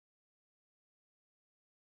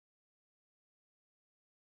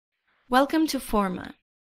Welcome to Forma.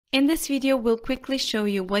 In this video, we'll quickly show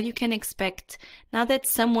you what you can expect now that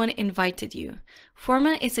someone invited you.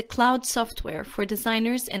 Forma is a cloud software for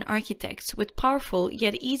designers and architects with powerful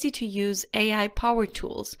yet easy to use AI power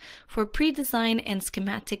tools for pre-design and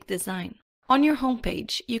schematic design. On your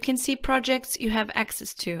homepage, you can see projects you have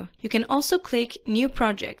access to. You can also click New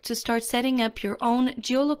Project to start setting up your own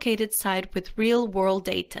geolocated site with real-world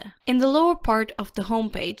data. In the lower part of the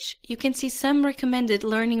homepage, you can see some recommended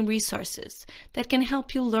learning resources that can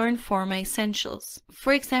help you learn Forma essentials.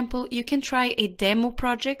 For example, you can try a demo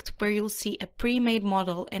project where you'll see a pre-made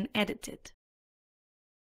model and edit it.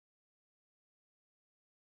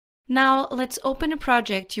 Now let's open a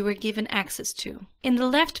project you were given access to. In the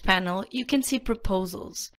left panel, you can see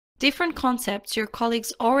proposals, different concepts your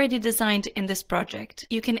colleagues already designed in this project.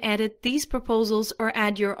 You can edit these proposals or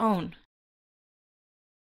add your own.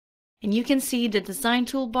 And you can see the design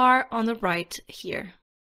toolbar on the right here.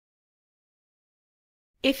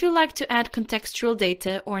 If you like to add contextual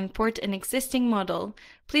data or import an existing model,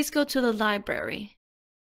 please go to the library.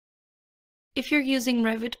 If you're using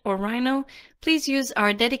Revit or Rhino, please use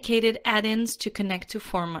our dedicated add-ins to connect to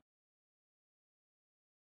Forma.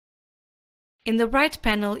 In the right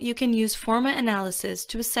panel, you can use Forma analysis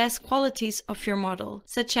to assess qualities of your model,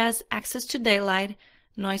 such as access to daylight,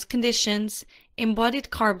 noise conditions, embodied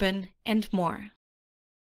carbon, and more.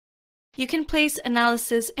 You can place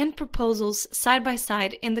analysis and proposals side by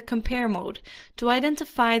side in the compare mode to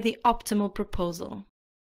identify the optimal proposal.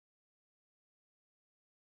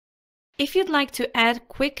 If you'd like to add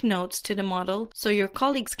quick notes to the model so your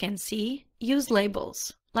colleagues can see, use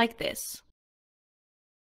labels, like this.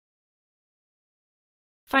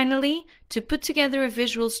 Finally, to put together a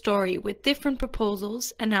visual story with different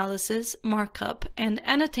proposals, analysis, markup, and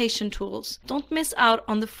annotation tools, don't miss out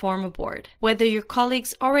on the Forma board. Whether your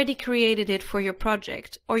colleagues already created it for your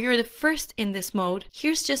project or you're the first in this mode,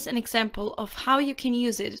 here's just an example of how you can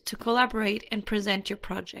use it to collaborate and present your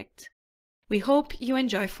project. We hope you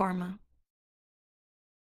enjoy Forma.